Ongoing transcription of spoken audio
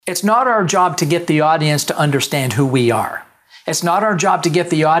It's not our job to get the audience to understand who we are. It's not our job to get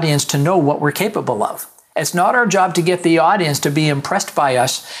the audience to know what we're capable of. It's not our job to get the audience to be impressed by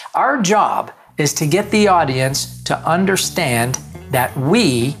us. Our job is to get the audience to understand that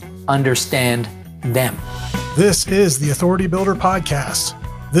we understand them. This is the Authority Builder Podcast.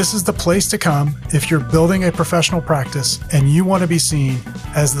 This is the place to come if you're building a professional practice and you want to be seen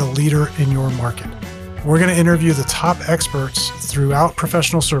as the leader in your market. We're going to interview the top experts throughout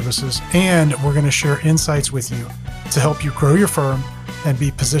professional services, and we're going to share insights with you to help you grow your firm and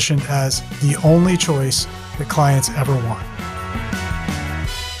be positioned as the only choice that clients ever want.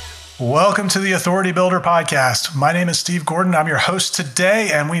 Welcome to the Authority Builder Podcast. My name is Steve Gordon. I'm your host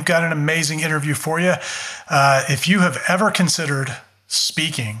today, and we've got an amazing interview for you. If you have ever considered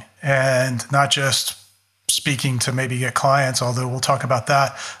speaking, and not just speaking to maybe get clients, although we'll talk about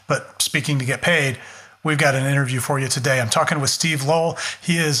that, but speaking to get paid, we've got an interview for you today. I'm talking with Steve Lowell.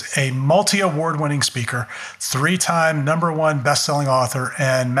 He is a multi-award-winning speaker, 3-time #1 best-selling author,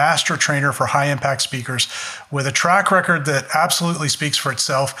 and master trainer for high-impact speakers with a track record that absolutely speaks for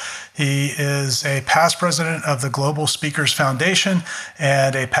itself. He is a past president of the Global Speakers Foundation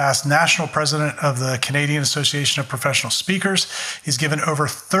and a past national president of the Canadian Association of Professional Speakers. He's given over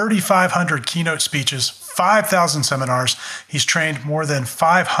 3,500 keynote speeches, 5,000 seminars. He's trained more than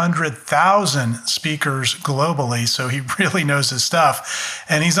 500,000 speakers globally, so he really knows his stuff.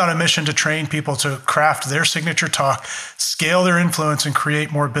 And he's on a mission to train people to craft their signature talk, scale their influence, and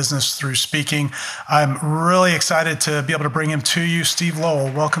create more business through speaking. I'm really excited to be able to bring him to you. Steve Lowell,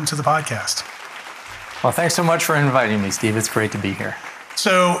 welcome to the podcast. Well, thanks so much for inviting me, Steve. It's great to be here.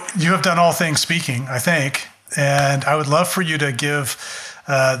 So you have done all things speaking, I think, and I would love for you to give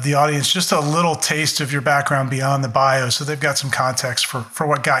the audience just a little taste of your background beyond the bio so they've got some context for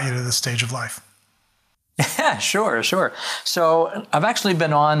what got you to this stage of life. Yeah, sure. So I've actually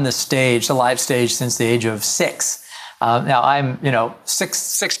been on the stage, the live stage, since the age of 6. Now I'm,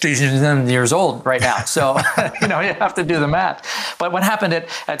 60 years old right now. So, you have to do the math. But what happened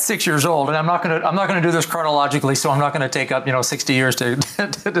at 6 years old, and I'm not going to do this chronologically, so I'm not going to take up, 60 years to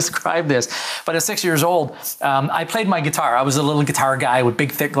describe this. But at 6 years old, I played my guitar. I was a little guitar guy with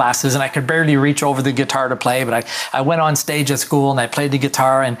big, thick glasses, and I could barely reach over the guitar to play. But I went on stage at school and I played the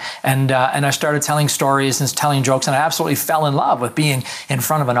guitar and I started telling stories and telling jokes, and I absolutely fell in love with being in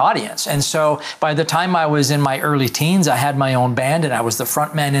front of an audience. And so by the time I was in my early teens, I had my own band and I was the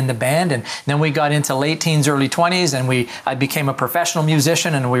front man in the band. And then we got into late teens, early 20s, and I became a professional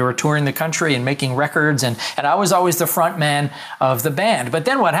musician, and we were touring the country and making records. And I was always the front man of the band. But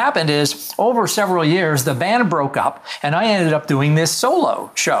then what happened is over several years, the band broke up and I ended up doing this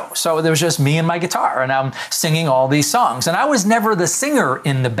solo show. So there was just me and my guitar and I'm singing all these songs. And I was never the singer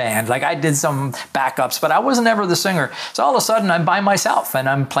in the band. Like I did some backups, but I was never the singer. So all of a sudden I'm by myself and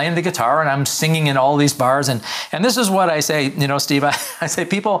I'm playing the guitar and I'm singing in all these bars. And this is what I say, Steve, I say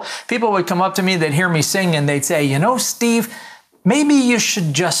people would come up to me, they'd hear me sing and they'd say, Steve, maybe you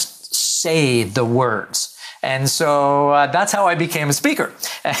should just say the words. And so that's how I became a speaker.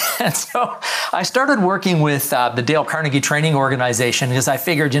 And so I started working with the Dale Carnegie Training Organization because I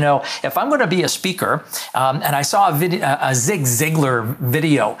figured, if I'm going to be a speaker, and I saw a Zig Ziglar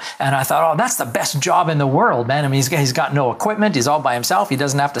video, and I thought, oh, that's the best job in the world, man. I mean, he's got no equipment. He's all by himself. He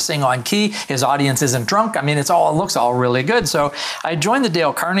doesn't have to sing on key. His audience isn't drunk. I mean, it looks all really good. So I joined the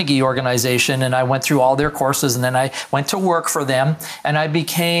Dale Carnegie Organization, and I went through all their courses, and then I went to work for them, and I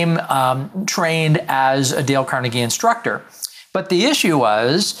became trained as a Dale Carnegie instructor. But the issue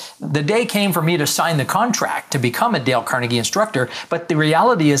was, the day came for me to sign the contract to become a Dale Carnegie instructor, but the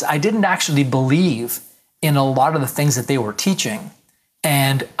reality is I didn't actually believe in a lot of the things that they were teaching,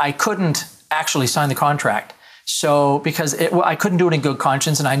 and I couldn't actually sign the contract. So because I couldn't do it in good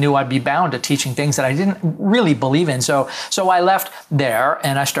conscience, and I knew I'd be bound to teaching things that I didn't really believe in. So I left there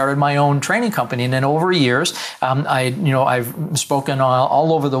and I started my own training company. And then over years, I've spoken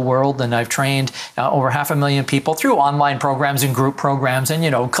all over the world, and I've trained over 500,000 people through online programs and group programs,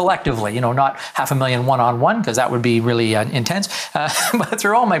 and collectively, not 500,000 one-on-one, because that would be really intense, but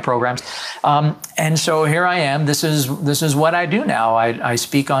through all my programs. And so here I am. This is what I do now. I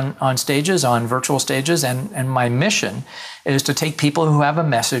speak on stages, on virtual stages, and my mission is to take people who have a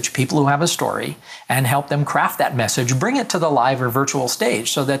message, people who have a story, and help them craft that message, bring it to the live or virtual stage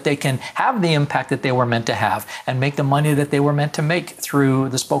so that they can have the impact that they were meant to have and make the money that they were meant to make through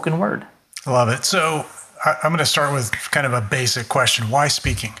the spoken word. I love it. So I'm going to start with kind of a basic question. Why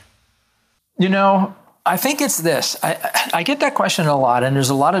speaking? I think it's this. I get that question a lot, and there's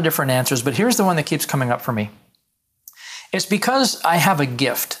a lot of different answers, but here's the one that keeps coming up for me. It's because I have a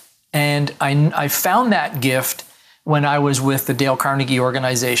gift. And I found that gift when I was with the Dale Carnegie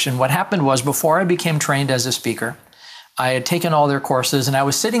organization. What happened was, before I became trained as a speaker, I had taken all their courses, and I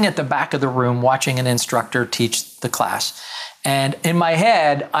was sitting at the back of the room watching an instructor teach the class. And in my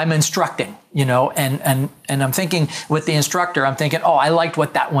head, I'm instructing, and I'm thinking with the instructor, I'm thinking, oh, I liked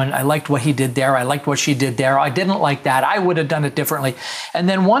what he did there. I liked what she did there. I didn't like that. I would have done it differently. And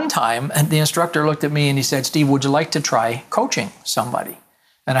then one time, the instructor looked at me and he said, Steve, would you like to try coaching somebody?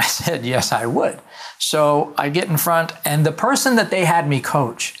 And I said, yes, I would. So I get in front, and the person that they had me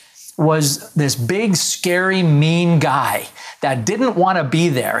coach was this big, scary, mean guy that didn't want to be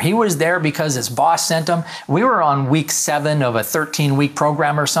there. He was there because his boss sent him. We were on week 7 of a 13-week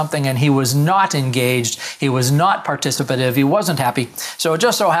program or something, and he was not engaged. He was not participative. He wasn't happy. So it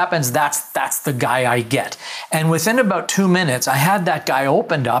just so happens that's the guy I get. And within about 2 minutes, I had that guy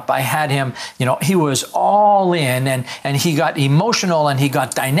opened up. I had him, he was all in, and he got emotional, and he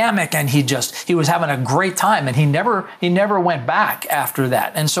got dynamic, and he was having a great time, and he never went back after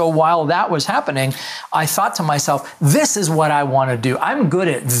that. And so while that was happening, I thought to myself, this is what I want to do. I'm good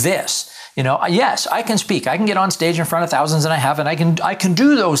at this. Yes, I can speak. I can get on stage in front of thousands, and I can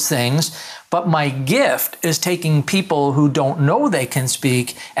do those things. But my gift is taking people who don't know they can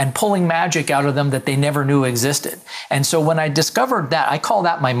speak and pulling magic out of them that they never knew existed. And so when I discovered that, I call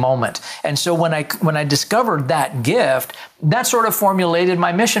that my moment. And so when I discovered that gift, that sort of formulated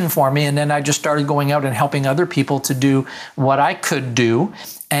my mission for me. And then I just started going out and helping other people to do what I could do.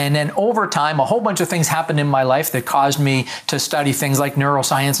 And then over time, a whole bunch of things happened in my life that caused me to study things like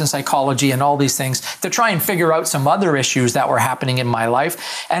neuroscience and psychology and all these things to try and figure out some other issues that were happening in my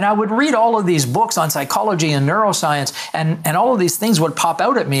life. And I would read all of these books on psychology and neuroscience, and all of these things would pop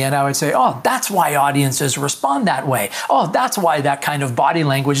out at me, and I would say, oh, that's why audiences respond that way. Oh, that's why that kind of body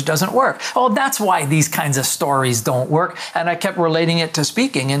language doesn't work. Oh, that's why these kinds of stories don't work. And I kept relating it to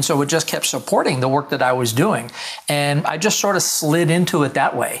speaking, and so it just kept supporting the work that I was doing. And I just sort of slid into it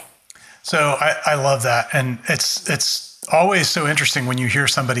that way. So I love that. And it's always so interesting when you hear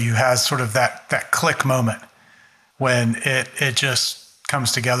somebody who has sort of that click moment when it just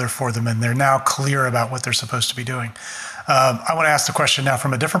comes together for them and they're now clear about what they're supposed to be doing. I want to ask the question now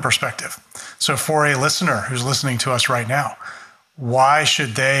from a different perspective. So for a listener who's listening to us right now, why should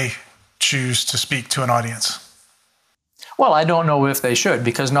they choose to speak to an audience? Well, I don't know if they should,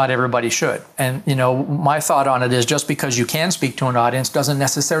 because not everybody should. And, my thought on it is just because you can speak to an audience doesn't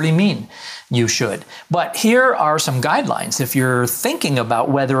necessarily mean you should. But here are some guidelines. If you're thinking about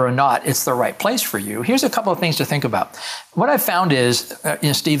whether or not it's the right place for you, here's a couple of things to think about. What I've found is,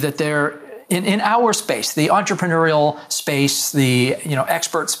 Steve, that in our space, the entrepreneurial space, the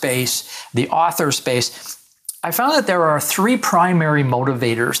expert space, the author space, I found that there are 3 primary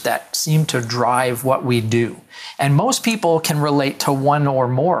motivators that seem to drive what we do. And most people can relate to one or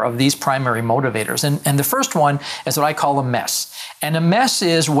more of these primary motivators. And the first one is what I call a mess. And a mess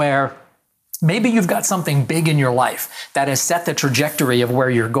is where maybe you've got something big in your life that has set the trajectory of where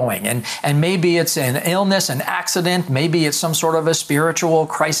you're going. And maybe it's an illness, an accident, maybe it's some sort of a spiritual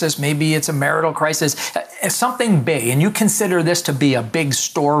crisis, maybe it's a marital crisis. It's something big, and you consider this to be a big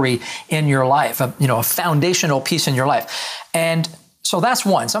story in your life, a foundational piece in your life. And so that's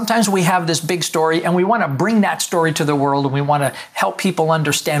one. Sometimes we have this big story and we want to bring that story to the world, and we want to help people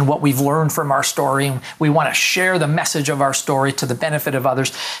understand what we've learned from our story, and we want to share the message of our story to the benefit of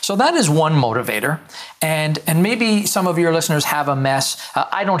others. So that is one motivator. And maybe some of your listeners have a mess.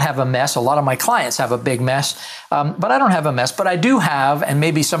 I don't have a mess. A lot of my clients have a big mess, but I don't have a mess. But I do have, and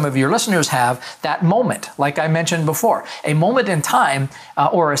maybe some of your listeners have, that moment, like I mentioned before, a moment in time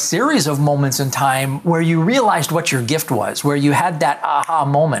or a series of moments in time where you realized what your gift was, where you had that aha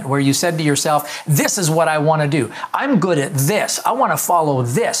moment, where you said to yourself, this is what I want to do. I'm good at this. I want to follow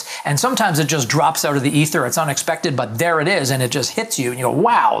this. And sometimes it just drops out of the ether. It's unexpected, but there it is. And it just hits you. You go,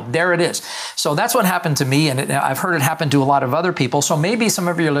 wow, there it is. So that's what happened to me. And I've heard it happen to a lot of other people. So maybe some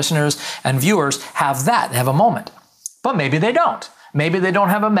of your listeners and viewers have that, they have a moment, but maybe they don't. Maybe they don't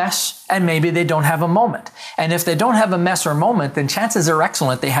have a mess, and maybe they don't have a moment. And if they don't have a mess or moment, then chances are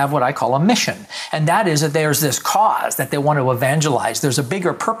excellent they have what I call a mission. And that is that there's this cause that they want to evangelize. There's a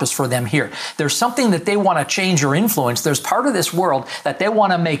bigger purpose for them here. There's something that they want to change or influence. There's part of this world that they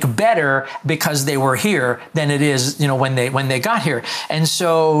want to make better because they were here than it is, when they got here. And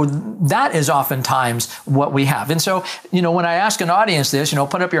so that is oftentimes what we have. And so, when I ask an audience this,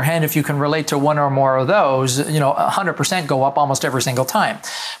 put up your hand if you can relate to one or more of those, 100% go up almost every single time.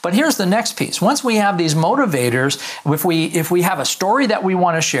 But here's the next piece. Once we have these motivators, if we have a story that we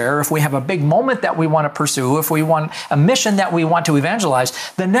want to share, if we have a big moment that we want to pursue, if we want a mission that we want to evangelize,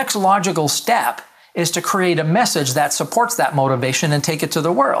 the next logical step is to create a message that supports that motivation and take it to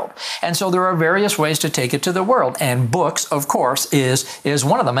the world. And so there are various ways to take it to the world. And books, of course, is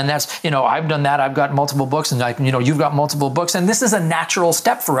one of them. And that's, I've done that. I've got multiple books, and you've got multiple books. And this is a natural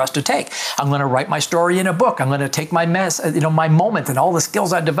step for us to take. I'm going to write my story in a book. I'm going to take my my moment and all the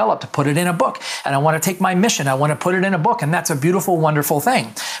skills I developed to put it in a book. And I want to take my mission. I want to put it in a book. And that's a beautiful, wonderful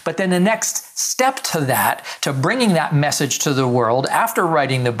thing. But then the next step to that, to bringing that message to the world after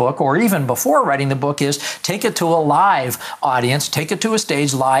writing the book, or even before writing the book, is take it to a live audience, take it to a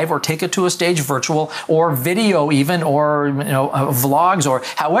stage live, or take it to a stage virtual, or video even, or vlogs, or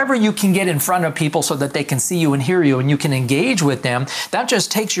however you can get in front of people so that they can see you and hear you and you can engage with them. That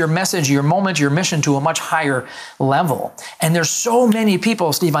just takes your message, your moment, your mission to a much higher level. And there's so many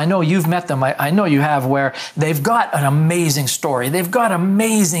people, Steve, I know you've met them, I know you have, where they've got an amazing story, they've got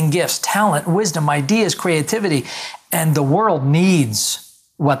amazing gifts, talent, wisdom, ideas, creativity, and the world needs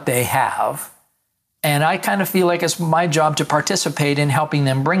what they have. And I kind of feel like it's my job to participate in helping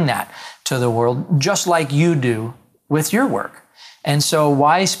them bring that to the world, just like you do with your work. And so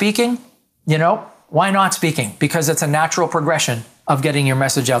why speaking? Why not speaking? Because it's a natural progression of getting your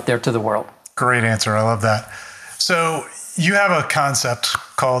message out there to the world. Great answer. I love that. So you have a concept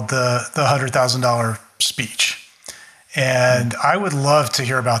called the $100,000 speech. And I would love to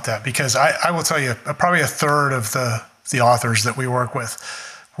hear about that, because I will tell you, probably a third of the authors that we work with,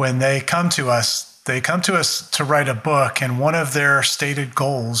 when they come to us to write a book, and one of their stated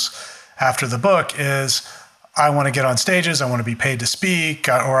goals after the book is, I want to get on stages, I want to be paid to speak,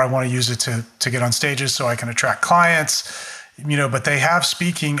 or I want to use it to get on stages so I can attract clients, but they have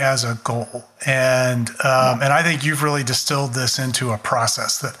speaking as a goal. And I think you've really distilled this into a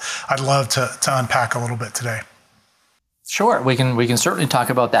process that I'd love to unpack a little bit today. Sure, we can certainly talk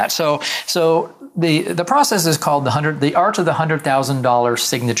about that. So the process is called the art of the $100,000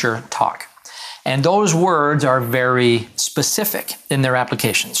 signature talk. And those words are very specific in their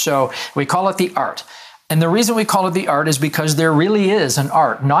application. So we call it the art. And the reason we call it the art is because there really is an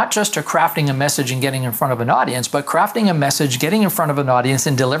art, not just to crafting a message and getting in front of an audience, but crafting a message, getting in front of an audience,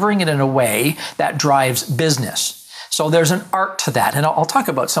 and delivering it in a way that drives business. So there's an art to that. And I'll talk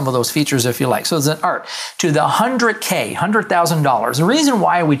about some of those features if you like. So there's an art to the $100,000. The reason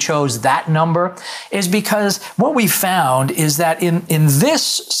why we chose that number is because what we found is that in this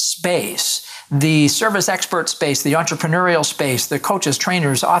space, the service expert space, the entrepreneurial space, the coaches,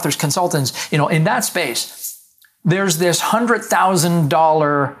 trainers, authors, consultants, in that space, there's this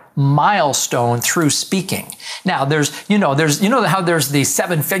 $100,000 milestone through speaking. Now, there's how there's the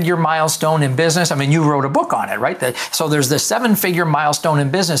 7-figure milestone in business. I mean, you wrote a book on it, right? So there's the 7-figure milestone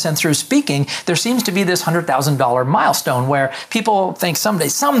in business, and through speaking, there seems to be this $100,000 milestone where people think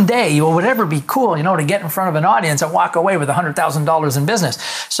someday, would ever be cool, to get in front of an audience and walk away with $100,000 in business.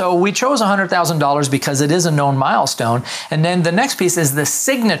 So we chose $100,000 because it is a known milestone. And then the next piece is the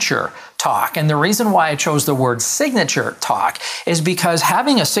signature talk. And the reason why I chose the word signature talk is because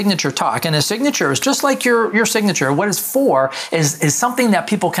having a signature talk, and a signature is just like your signature, what it's for is something that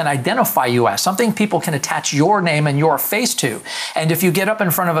people can identify you as, something people can attach your name and your face to. And if you get up in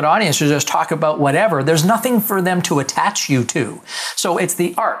front of an audience to just talk about whatever, there's nothing for them to attach you to. So it's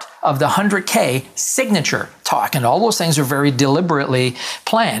the art of the 100K signature talk, and all those things are very deliberately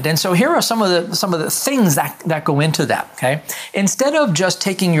planned. And so here are some of the things that go into that. Okay, instead of just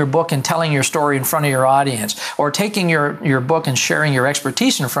taking your book and telling your story in front of your audience, or taking your book and sharing your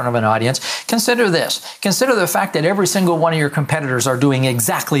expertise in front of an audience, consider this. Consider the fact that every single one of your competitors are doing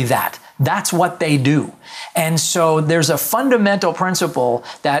exactly that. That's what they do. And so there's a fundamental principle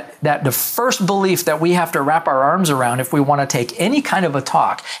that the first belief that we have to wrap our arms around if we want to take any kind of a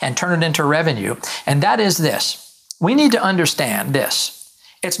talk and turn it into revenue, and that is this. We need to understand this.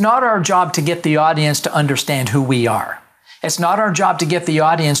 It's not our job to get the audience to understand who we are. It's not our job to get the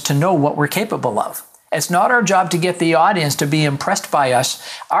audience to know what we're capable of. It's not our job to get the audience to be impressed by us.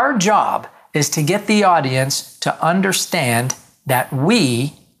 Our job is to get the audience to understand that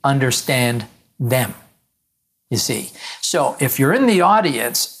we understand them. You see, so if you're in the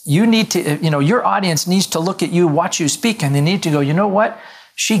audience, you need to, your audience needs to look at you, watch you speak, and they need to go, you know what?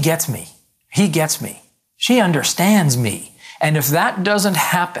 She gets me. He gets me. She understands me. And if that doesn't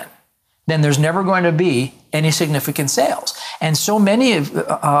happen, then there's never going to be any significant sales. And so many of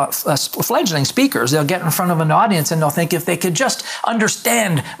fledgling speakers, they'll get in front of an audience and they'll think if they could just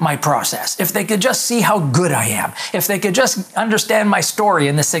understand my process, if they could just see how good I am, if they could just understand my story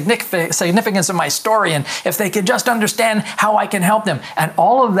and the significance of my story, and if they could just understand how I can help them. And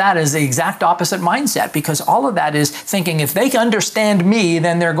all of that is the exact opposite mindset, because all of that is thinking if they understand me,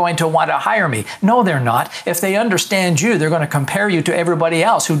 then they're going to want to hire me. No, they're not. If they understand you, they're going to compare you to everybody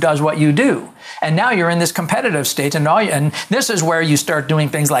else who does what you do. And now you're in this competitive state, and this is where you start doing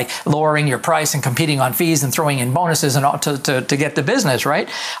things like lowering your price and competing on fees and throwing in bonuses and all to get the business, right?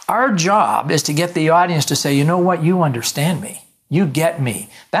 Our job is to get the audience to say, you know what, you understand me. You get me.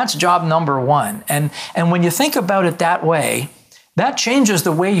 That's job number one. And when you think about it that way, that changes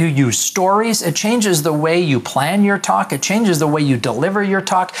the way you use stories. It changes the way you plan your talk. It changes the way you deliver your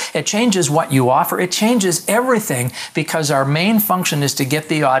talk. It changes what you offer. It changes everything, because our main function is to get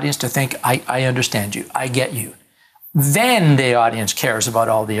the audience to think, I understand you. I get you. Then the audience cares about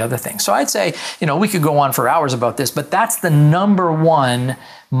all the other things. So I'd say, we could go on for hours about this, but that's the number one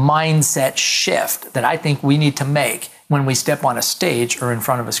mindset shift that I think we need to make when we step on a stage or in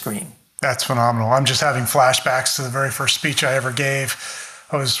front of a screen. That's phenomenal. I'm just having flashbacks to the very first speech I ever gave.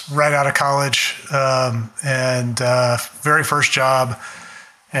 I was right out of college and very first job.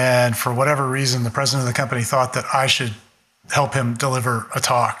 And for whatever reason, the president of the company thought that I should help him deliver a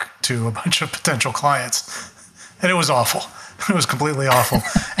talk to a bunch of potential clients. And it was awful. It was completely awful.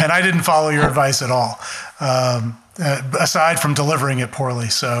 And I didn't follow your advice at all, aside from delivering it poorly.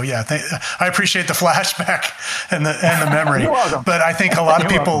 So yeah, I appreciate the flashback and the memory. You're welcome. But I think a lot of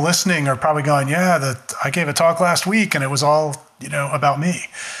people listening are probably going, I gave a talk last week and it was all, about me.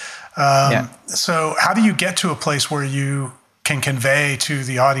 So how do you get to a place where you can convey to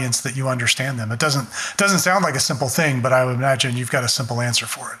the audience that you understand them? It doesn't sound like a simple thing, but I would imagine you've got a simple answer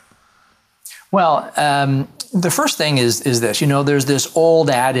for it. Well, the first thing is this. There's this old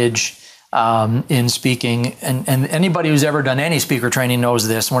adage in speaking, and anybody who's ever done any speaker training knows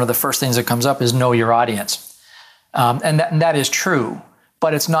this. One of the first things that comes up is know your audience. And that is true,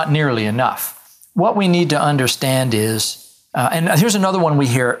 but it's not nearly enough. What we need to understand is, and here's another one we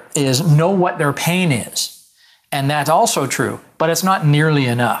hear, is know what their pain is. And that's also true, but it's not nearly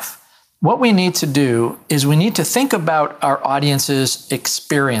enough. What we need to do is we need to think about our audience's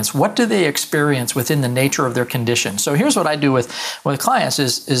experience. What do they experience within the nature of their condition? So here's what I do with clients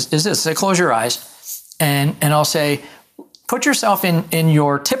is this. Say, close your eyes, and I'll say, put yourself in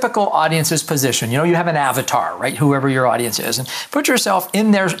your typical audience's position. You have an avatar, right? Whoever your audience is, and put yourself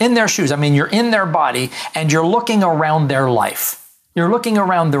in their shoes. I mean, you're in their body and you're looking around their life. You're looking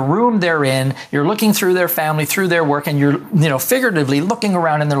around the room they're in, you're looking through their family, through their work, and you're, figuratively looking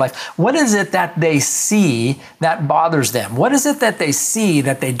around in their life. What is it that they see that bothers them? What is it that they see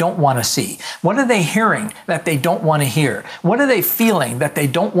that they don't want to see? What are they hearing that they don't want to hear? What are they feeling that they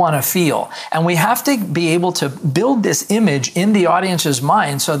don't want to feel? And we have to be able to build this image in the audience's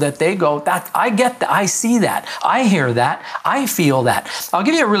mind so that they go, I get that, I see that, I hear that, I feel that. I'll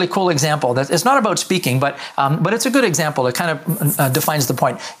give you a really cool example. It's not about speaking, but it's a good example. It kind of defines the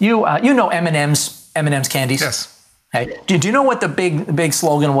point. You know M&M's candies? Yes. Hey, do you know what the big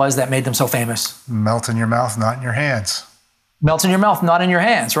slogan was that made them so famous? Melt in your mouth, not in your hands. Melt in your mouth, not in your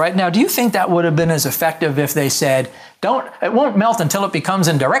hands, right? Now, do you think that would have been as effective if they said, it won't melt until it becomes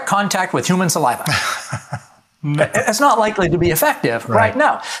in direct contact with human saliva? No. It's not likely to be effective right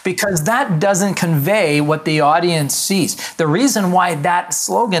now, because that doesn't convey what the audience sees. The reason why that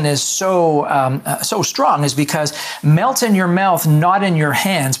slogan is so strong is because melt in your mouth, not in your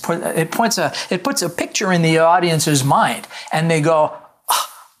hands. It puts a picture in the audience's mind, and they go,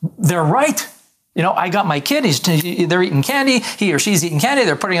 they're right. I got my kid, they're eating candy, he or she's eating candy,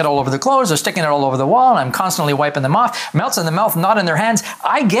 they're putting it all over the clothes, they're sticking it all over the wall, and I'm constantly wiping them off. Melts in the mouth, not in their hands.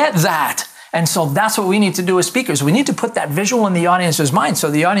 I get that. And so that's what we need to do as speakers. We need to put that visual in the audience's mind so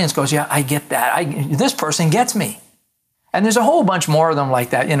the audience goes, yeah, I get that. This person gets me. And there's a whole bunch more of them like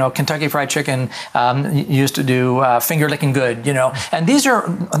that. Kentucky Fried Chicken used to do finger licking good, And there's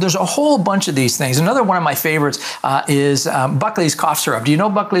a whole bunch of these things. Another one of my favorites is Buckley's cough syrup. Do you know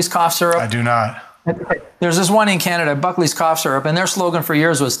Buckley's cough syrup? I do not. There's this one in Canada, Buckley's cough syrup, and their slogan for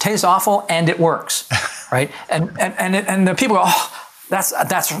years was "Tastes awful and it works," right? And the people go, oh,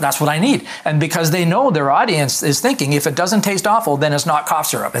 that's what I need. And because they know their audience is thinking, if it doesn't taste awful, then it's not cough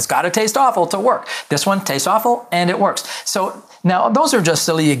syrup. It's got to taste awful to work. This one tastes awful and it works. So now those are just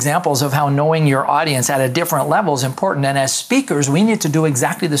silly examples of how knowing your audience at a different level is important. And as speakers, we need to do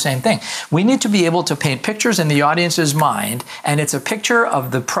exactly the same thing. We need to be able to paint pictures in the audience's mind, and it's a picture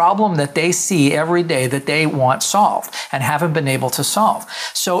of the problem that they see every day that they want solved and haven't been able to solve.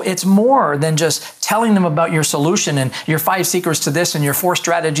 So it's more than just telling them about your solution and your 5 secrets to this and your 4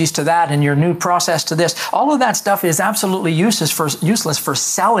 strategies to that and your new process to this. All of that stuff is absolutely useless for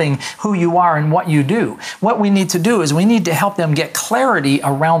selling who you are and what you do. What we need to do is we need to help them get clarity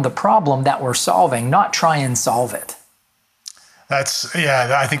around the problem that we're solving, not try and solve it. I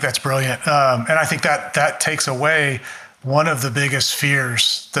think that's brilliant. And I think that takes away one of the biggest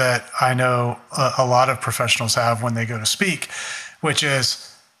fears that I know a lot of professionals have when they go to speak, which is,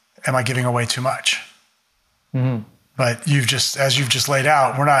 am I giving away too much? Mm-hmm. But as you've just laid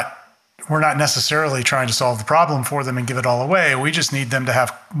out, we're not necessarily trying to solve the problem for them and give it all away. We just need them to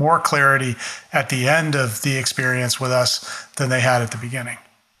have more clarity at the end of the experience with us than they had at the beginning.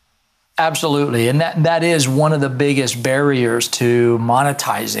 Absolutely. And that is one of the biggest barriers to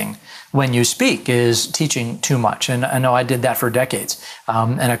monetizing when you speak, is teaching too much. And I know I did that for decades.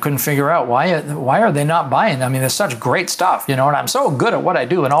 And I couldn't figure out why are they not buying? I mean, there's such great stuff, and I'm so good at what I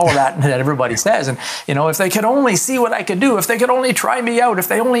do and all of that everybody says. And, if they could only see what I could do, if they could only try me out, if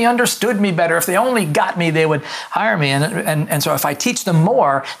they only understood me better, if they only got me, they would hire me. And so if I teach them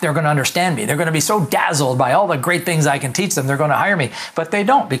more, they're going to understand me. They're going to be so dazzled by all the great things I can teach them, they're going to hire me. But they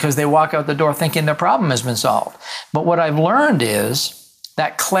don't, because they walk out the door thinking their problem has been solved. But what I've learned is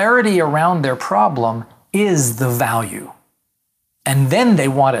that clarity around their problem is the value. And then they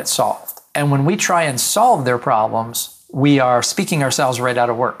want it solved. And when we try and solve their problems, we are speaking ourselves right out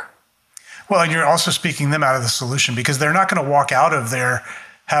of work. Well, and you're also speaking them out of the solution, because they're not going to walk out of there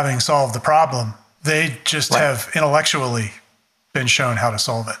having solved the problem. They just have intellectually been shown how to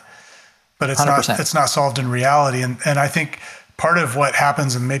solve it. But it's 100%. It's not solved in reality. And I think part of what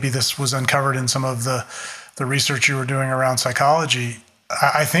happens, and maybe this was uncovered in some of the research you were doing around psychology,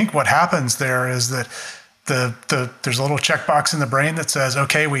 I think what happens there is that there's a little checkbox in the brain that says,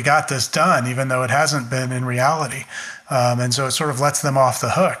 okay, we got this done, even though it hasn't been in reality. And so it sort of lets them off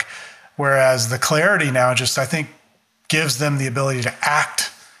the hook. Whereas the clarity now just, I think, gives them the ability to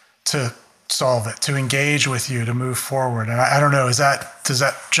act, to solve it, to engage with you, to move forward. And I don't know, does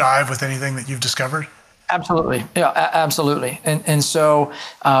that jive with anything that you've discovered? Absolutely. Yeah, absolutely. And so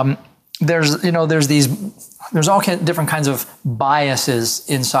there's all different kinds of biases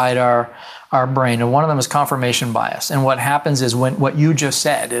inside our brain. And one of them is confirmation bias. And what happens is what you just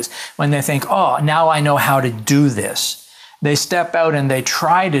said is when they think, oh, now I know how to do this, they step out and they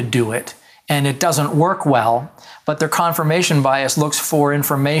try to do it and it doesn't work well. But their confirmation bias looks for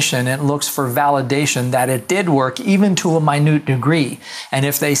information. It looks for validation that it did work, even to a minute degree. And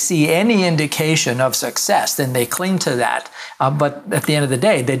if they see any indication of success, then they cling to that. But at the end of the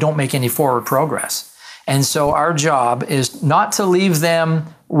day, they don't make any forward progress. And so our job is not to leave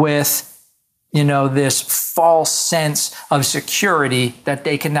them with, this false sense of security that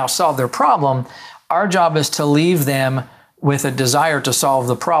they can now solve their problem. Our job is to leave them with a desire to solve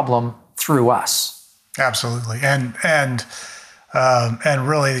the problem through us. Absolutely. And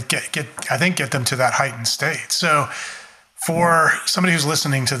really get them to that heightened state. So for somebody who's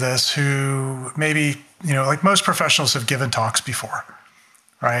listening to this, who maybe, like most professionals have given talks before,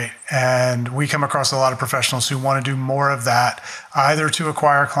 right? And we come across a lot of professionals who want to do more of that, either to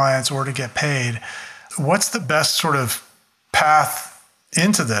acquire clients or to get paid. What's the best sort of path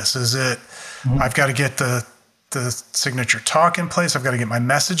into this? Is it, I've got to get the signature talk in place, I've got to get my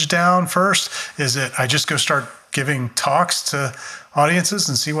message down first? Is it I just go start giving talks to audiences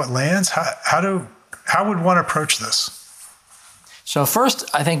and see what lands? How would one approach this? So first,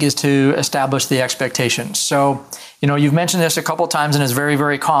 I think, is to establish the expectations. So, you've mentioned this a couple of times, and it's very,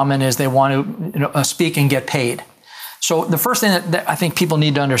 very common, is they want to speak and get paid. So the first thing that I think people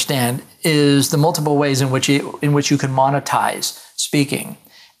need to understand is the multiple ways in which you can monetize speaking.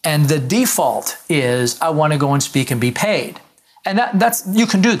 And the default is, I want to go and speak and be paid. And that's you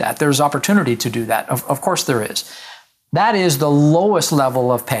can do that. There's opportunity to do that. Of course there is. That is the lowest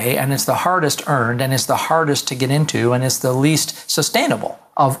level of pay, and it's the hardest earned, and it's the hardest to get into, and it's the least sustainable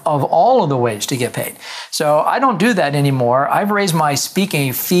of all of the ways to get paid. So I don't do that anymore. I've raised my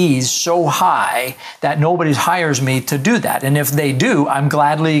speaking fees so high that nobody hires me to do that. And if they do, I'm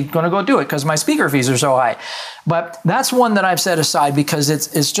gladly going to go do it because my speaker fees are so high. But that's one that I've set aside because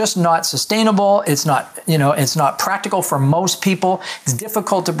it's just not sustainable. It's not practical for most people. It's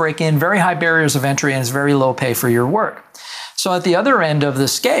difficult to break in, very high barriers of entry, and it's very low pay for your work. So at the other end of the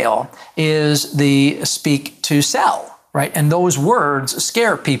scale is the speak to sell. right? And those words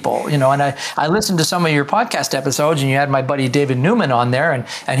scare people, and I listened to some of your podcast episodes, and you had my buddy David Newman on there,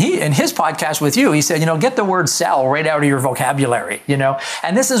 and he, in his podcast with you, he said, get the word sell right out of your vocabulary,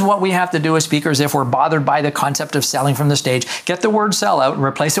 and this is what we have to do as speakers if we're bothered by the concept of selling from the stage. Get the word sell out and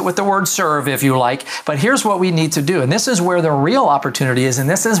replace it with the word serve if you like, but here's what we need to do, and this is where the real opportunity is, and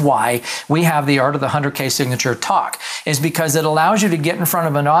this is why we have the Art of the 100K Signature talk, is because it allows you to get in front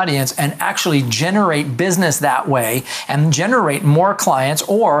of an audience and actually generate business that way, and generate more clients,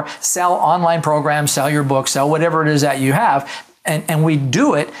 or sell online programs, sell your book, sell whatever it is that you have. And we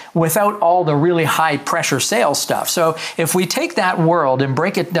do it without all the really high pressure sales stuff. So if we take that world and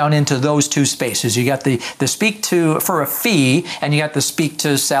break it down into those two spaces, you got the speak to for a fee, and you got the speak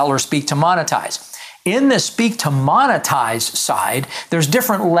to sell or speak to monetize. In the speak to monetize side, there's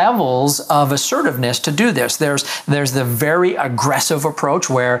different levels of assertiveness to do this. There's the very aggressive approach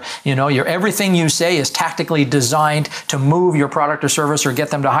where, your everything you say is tactically designed to move your product or service or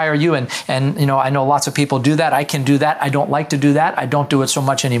get them to hire you. And I know lots of people do that. I can do that. I don't like to do that. I don't do it so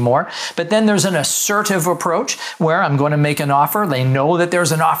much anymore. But then there's an assertive approach where I'm going to make an offer. They know that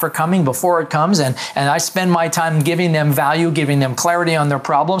there's an offer coming before it comes. And I spend my time giving them value, giving them clarity on their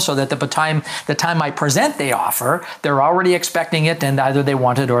problem, so that the time I present the offer, they're already expecting it, and either they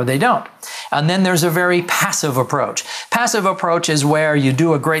want it or they don't. And then there's a very passive approach. Passive approach is where you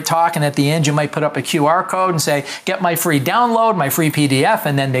do a great talk, and at the end you might put up a QR code and say, get my free download, my free PDF,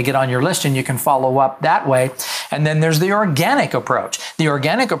 and then they get on your list and you can follow up that way. And then there's the organic approach. The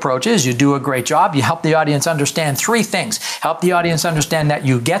organic approach is you do a great job, you help the audience understand three things. Help the audience understand that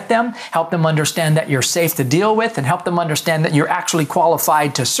you get them, help them understand that you're safe to deal with, and help them understand that you're actually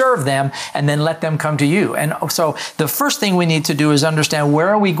qualified to serve them, and then let them come to you. And so the first thing we need to do is understand, where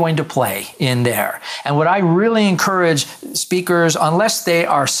are we going to play in there? And what I really encourage speakers, unless they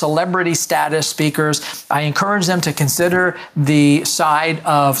are celebrity status speakers, I encourage them to consider the side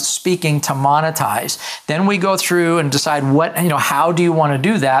of speaking to monetize. Then we go through and decide how do you want to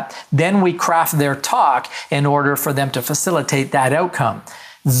do that? Then we craft their talk in order for them to facilitate that outcome.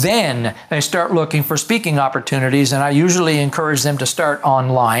 Then they start looking for speaking opportunities, and I usually encourage them to start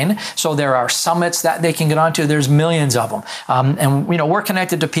online. So there are summits that they can get onto. There's millions of them. And we're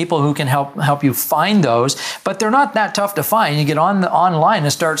connected to people who can help you find those, but they're not that tough to find. You get online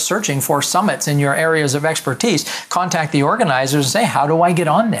and start searching for summits in your areas of expertise. Contact the organizers and say, how do I get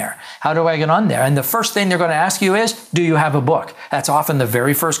on there? How do I get on there? And the first thing they're going to ask you is, do you have a book? That's often the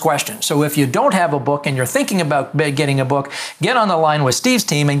very first question. So if you don't have a book and you're thinking about getting a book, get on the line with Steve's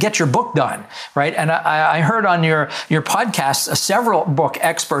team and get your book done, right? And I heard on your podcast, several book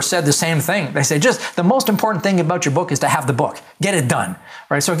experts said the same thing. They say, just the most important thing about your book is to have the book. Get it done,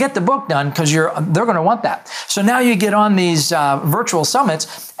 right? So get the book done, because they're going to want that. So now you get on these virtual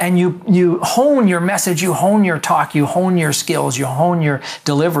summits, and you hone your message, you hone your talk, you hone your skills, you hone your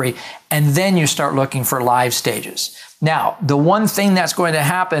delivery, and then you start looking for live stages. Now, the one thing that's going to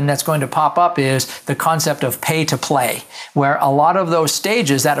happen, that's going to pop up, is the concept of pay to play, where a lot of those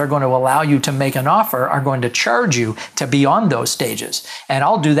stages that are going to allow you to make an offer are going to charge you to be on those stages. And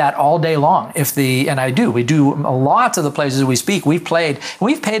I'll do that all day long. We do lots of the places we speak. We've paid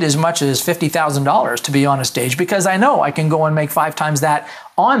as much as $50,000 to be on a stage, because I know I can go and make 5 times that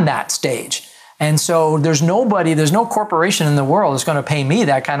on that stage. And so there's no corporation in the world that's going to pay me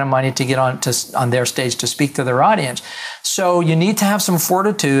that kind of money to get on their stage to speak to their audience. So you need to have some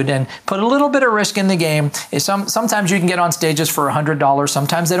fortitude and put a little bit of risk in the game. Sometimes you can get on stages for $100.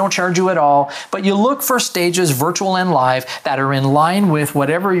 Sometimes they don't charge you at all. But you look for stages, virtual and live, that are in line with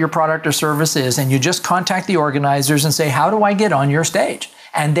whatever your product or service is. And you just contact the organizers and say, how do I get on your stage?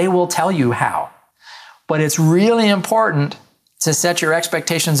 And they will tell you how. But it's really important to set your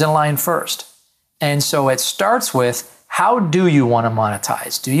expectations in line first. And so it starts with, how do you want to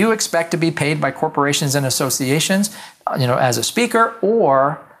monetize? Do you expect to be paid by corporations and associations, as a speaker,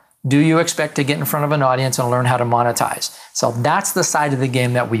 or do you expect to get in front of an audience and learn how to monetize? So that's the side of the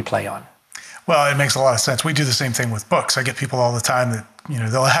game that we play on. Well, it makes a lot of sense. We do the same thing with books. I get people all the time that,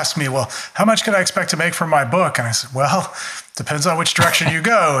 they'll ask me, well, how much can I expect to make from my book? And I said, well, depends on which direction you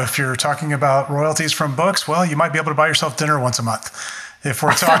go. If you're talking about royalties from books, well, you might be able to buy yourself dinner once a month. If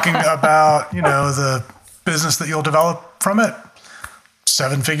we're talking about, the business that you'll develop from it,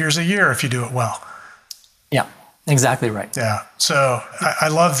 7 figures a year if you do it well. Yeah, exactly right. Yeah. So I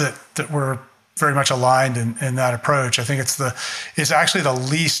love that we're very much aligned in that approach. I think it's actually the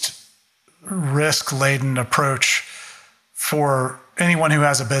least risk-laden approach for anyone who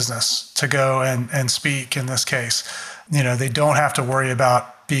has a business to go and speak in this case. They don't have to worry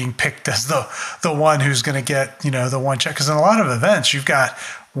about being picked as the one who's going to get, the one check. Because in a lot of events, you've got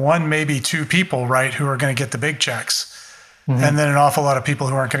 1, maybe 2 people, right, who are going to get the big checks. and then an awful lot of people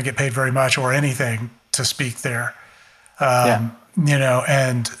who aren't going to get paid very much or anything to speak there. And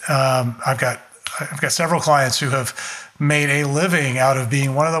I've got several clients who have made a living out of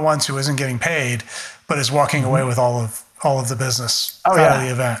being one of the ones who isn't getting paid, but is walking away with all of the business out of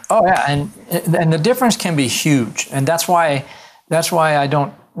the event. Oh yeah, and the difference can be huge, and that's why I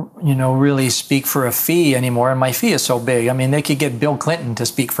don't really speak for a fee anymore, and my fee is so big. I mean, they could get Bill Clinton to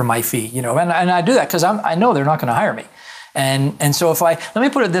speak for my fee, and I do that because I know they're not going to hire me. And so let me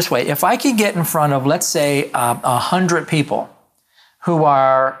put it this way, if I could get in front of, let's say, 100 people who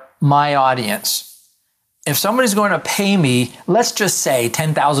are my audience, if somebody's going to pay me, let's just say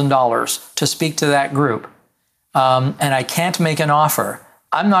 $10,000 to speak to that group, and I can't make an offer,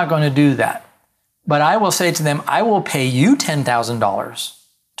 I'm not going to do that. But I will say to them, I will pay you $10,000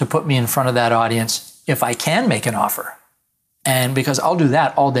 to put me in front of that audience if I can make an offer. And because I'll do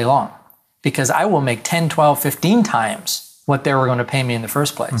that all day long, because I will make 10, 12, 15 times what they were going to pay me in the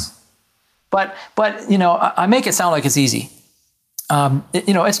first place. But I make it sound like it's easy.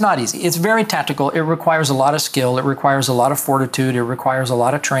 It's not easy. It's very tactical. It requires a lot of skill. It requires a lot of fortitude. It requires a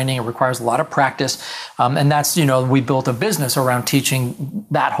lot of training. It requires a lot of practice. And that's, we built a business around teaching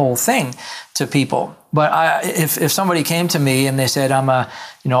that whole thing to people. But if somebody came to me and they said, I'm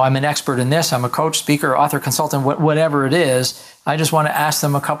an expert in this, I'm a coach, speaker, author, consultant, whatever it is, I just want to ask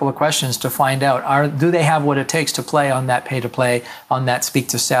them a couple of questions to find out, do they have what it takes to play on that pay to play, on that speak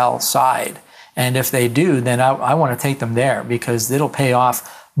to sell side? And if they do, then I want to take them there because it'll pay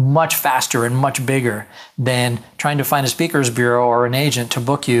off much faster and much bigger than trying to find a speakers bureau or an agent to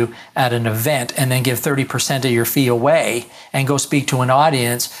book you at an event and then give 30% of your fee away and go speak to an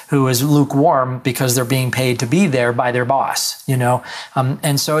audience who is lukewarm because they're being paid to be there by their boss,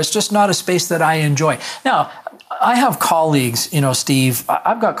 And so it's just not a space that I enjoy. Now, I have colleagues, Steve,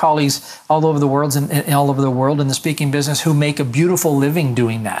 I've got colleagues all over the world in the speaking business who make a beautiful living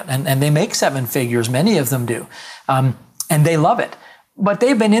doing that. And they make 7 figures, many of them do. And they love it. But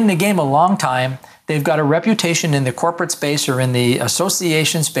they've been in the game a long time. They've got a reputation in the corporate space or in the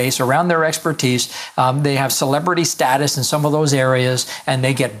association space around their expertise. They have celebrity status in some of those areas, and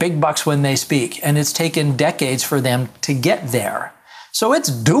they get big bucks when they speak. And it's taken decades for them to get there. So it's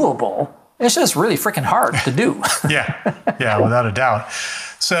doable. It's just really freaking hard to do. Yeah, without a doubt.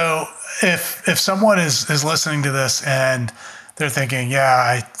 So if someone is listening to this and they're thinking,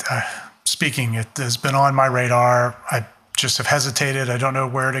 speaking, it has been on my radar, I just have hesitated, I don't know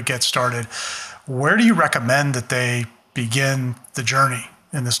where to get started, where do you recommend that they begin the journey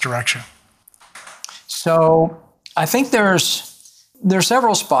in this direction? So I think there's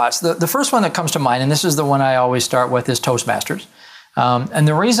several spots. The first one that comes to mind, and this is the one I always start with, is Toastmasters. And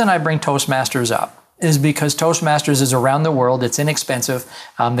the reason I bring Toastmasters up is because Toastmasters is around the world. It's inexpensive.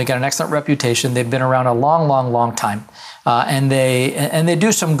 They got an excellent reputation. They've been around a long, long, long time. And they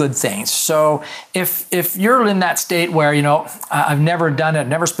do some good things. So if you're in that state where, I've never done it,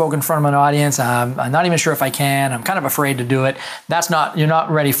 never spoken in front of an audience, I'm not even sure if I can, I'm kind of afraid to do it, you're not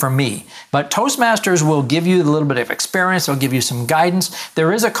ready for me. But Toastmasters will give you a little bit of experience. They'll give you some guidance.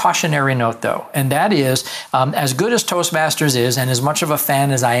 There is a cautionary note though, and that is, as good as Toastmasters is, and as much of a fan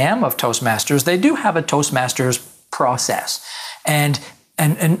as I am of Toastmasters, they do have a Toastmasters process. And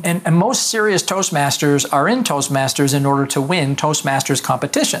most serious Toastmasters are in Toastmasters in order to win Toastmasters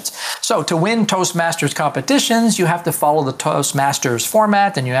competitions. So to win Toastmasters competitions, you have to follow the Toastmasters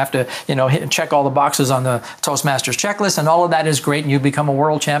format, and you have to, check all the boxes on the Toastmasters checklist, and all of that is great, and you become a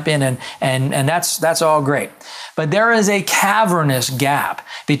world champion, and that's all great. But there is a cavernous gap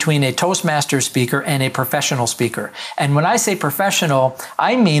between a Toastmaster speaker and a professional speaker. And when I say professional,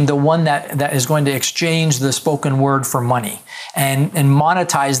 I mean the one that is going to exchange the spoken word for money and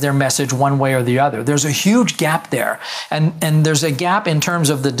monetize their message one way or the other. There's a huge gap there. And there's a gap in terms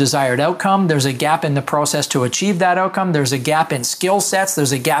of the desired outcome. There's a gap in the process to achieve that outcome. There's a gap in skill sets.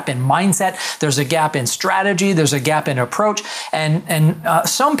 There's a gap in mindset. There's a gap in strategy. There's a gap in approach. And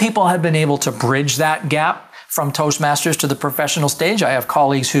some people have been able to bridge that gap from Toastmasters to the professional stage. I have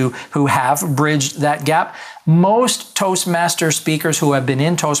colleagues who have bridged that gap. Most Toastmaster speakers who have been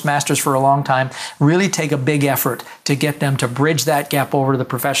in Toastmasters for a long time really take a big effort to get them to bridge that gap over to the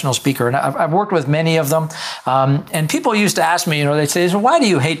professional speaker. And I've worked with many of them. And people used to ask me, they'd say, why do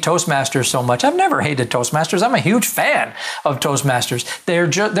you hate Toastmasters so much? I've never hated Toastmasters. I'm a huge fan of Toastmasters.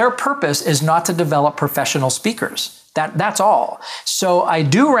 Their purpose is not to develop professional speakers. That's all. So I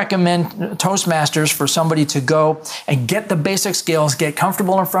do recommend Toastmasters for somebody to go and get the basic skills, get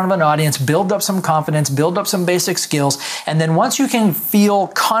comfortable in front of an audience, build up some confidence, build up some basic skills. And then once you can feel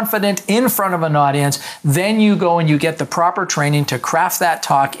confident in front of an audience, then you go and you get the proper training to craft that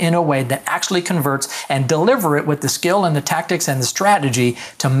talk in a way that actually converts and deliver it with the skill and the tactics and the strategy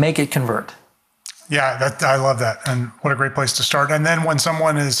to make it convert. Yeah, I love that. And what a great place to start. And then when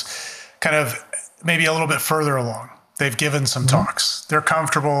someone is kind of maybe a little bit further along, they've given some talks. They're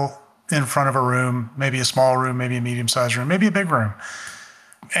comfortable in front of a room, maybe a small room, maybe a medium-sized room, maybe a big room.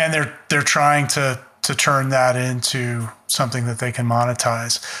 And they're trying to turn that into something that they can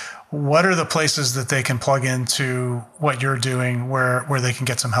monetize. What are the places that they can plug into what you're doing where they can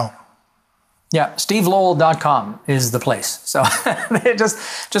get some help? Yeah, stevelowell.com is the place. So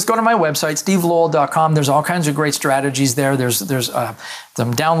just go to my website, stevelowell.com. There's all kinds of great strategies there. There's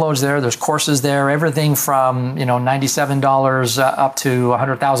some downloads there. There's courses there. Everything from $97 up to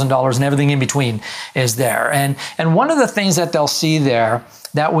 $100,000 and everything in between is there. And one of the things that they'll see there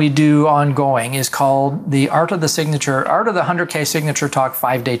that we do ongoing is called the Art of the 100K Signature Talk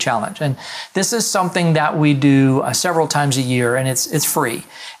 5-Day Challenge. And this is something that we do several times a year, and it's free.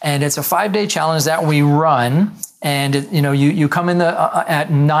 And it's a 5-day challenge that we run. And you come in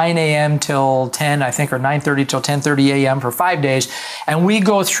at 9 a.m. till 10, I think, or 9:30 till 10:30 a.m. for 5 days, and we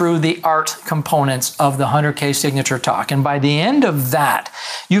go through the art components of the 100K Signature Talk. And by the end of that,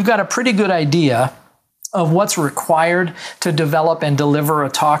 you've got a pretty good idea of what's required to develop and deliver a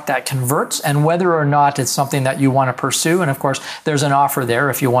talk that converts, and whether or not it's something that you want to pursue. And of course, there's an offer there.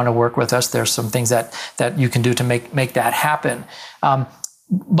 If you want to work with us, there's some things that you can do to make that happen.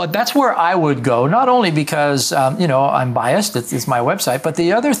 But that's where I would go, not only because, I'm biased, it's my website, but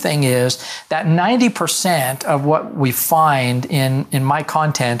the other thing is that 90% of what we find in my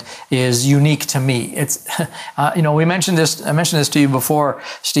content is unique to me. It's, I mentioned this to you before,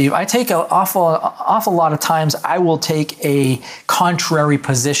 Steve. I take an awful lot of times, I will take a contrary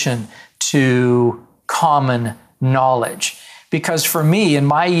position to common knowledge. Because for me, in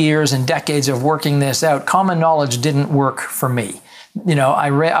my years and decades of working this out, common knowledge didn't work for me.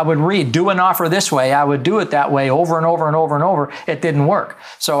 I would read, do an offer this way. I would do it that way over and over and over and over. It didn't work.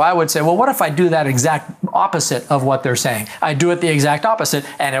 So I would say, well, what if I do that exact opposite of what they're saying? I do it the exact opposite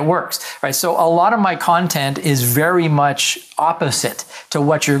and it works, right? So a lot of my content is very much opposite to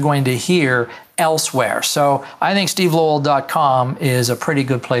what you're going to hear elsewhere. So I think stevelowell.com is a pretty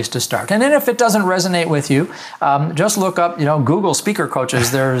good place to start. And then if it doesn't resonate with you, just look up, Google speaker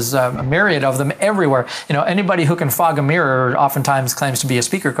coaches. There's a myriad of them everywhere. Anybody who can fog a mirror oftentimes claims to be a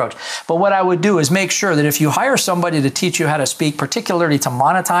speaker coach. But what I would do is make sure that if you hire somebody to teach you how to speak, particularly to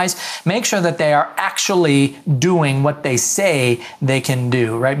monetize, make sure that they are actually doing what they say they can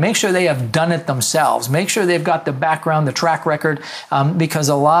do, right? Make sure they have done it themselves. Make sure they've got the background, the track record, because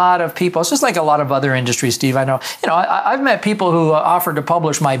a lot of people, it's just like a lot of other industries, Steve. I know, I've met people who offered to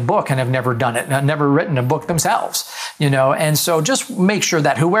publish my book and have never done it, and never written a book themselves, and so just make sure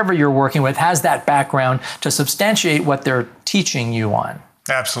that whoever you're working with has that background to substantiate what they're teaching you on.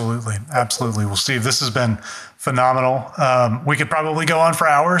 Absolutely. Absolutely. Well, Steve, this has been phenomenal. We could probably go on for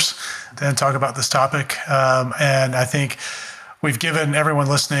hours and talk about this topic. And I think we've given everyone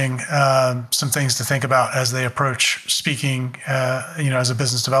listening some things to think about as they approach speaking, as a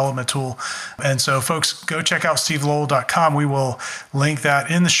business development tool. And so, folks, go check out stevelowell.com. We will link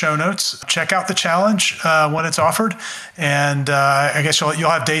that in the show notes. Check out the challenge when it's offered, and I guess you'll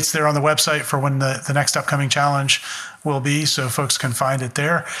have dates there on the website for when the next upcoming challenge will be, so folks can find it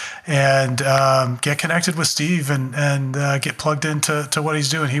there and get connected with Steve and get plugged into what he's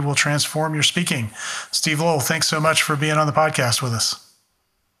doing. He will transform your speaking. Steve Lowell, thanks so much for being on the podcast with us.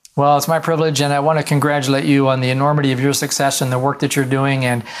 Well, it's my privilege, and I want to congratulate you on the enormity of your success and the work that you're doing.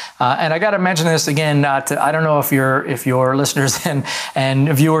 And I got to mention this again. I don't know if your listeners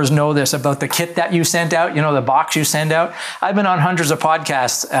and viewers know this about the kit that you sent out. The box you send out. I've been on hundreds of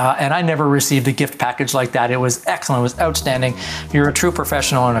podcasts, and I never received a gift package like that. It was excellent. It was outstanding. You're a true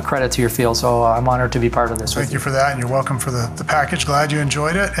professional and a credit to your field. So I'm honored to be part of this. Thank you for that, and you're welcome for the package. Glad you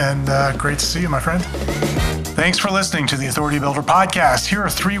enjoyed it, and great to see you, my friend. Thanks for listening to the Authority Builder Podcast. Here are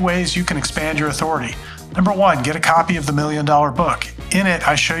 3 ways you can expand your authority. Number 1, get a copy of the $1 Million Book. In it,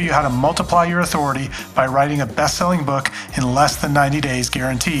 I show you how to multiply your authority by writing a best-selling book in less than 90 days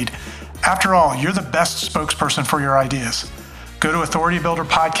guaranteed. After all, you're the best spokesperson for your ideas. Go to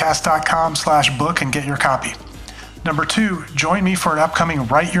authoritybuilderpodcast.com/book and get your copy. Number 2, join me for an upcoming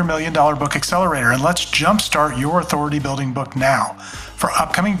Write Your $1 Million Book Accelerator, and let's jumpstart your authority building book now. For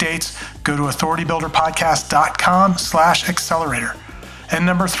upcoming dates, go to authoritybuilderpodcast.com/accelerator. And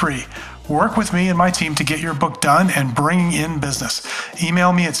number 3, Work with me and my team to get your book done and bringing in business.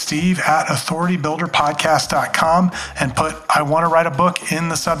 Email me at steve@authoritybuilderpodcast.com and put "I want to write a book" in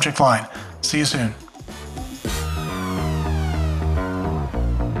the subject line. See you soon.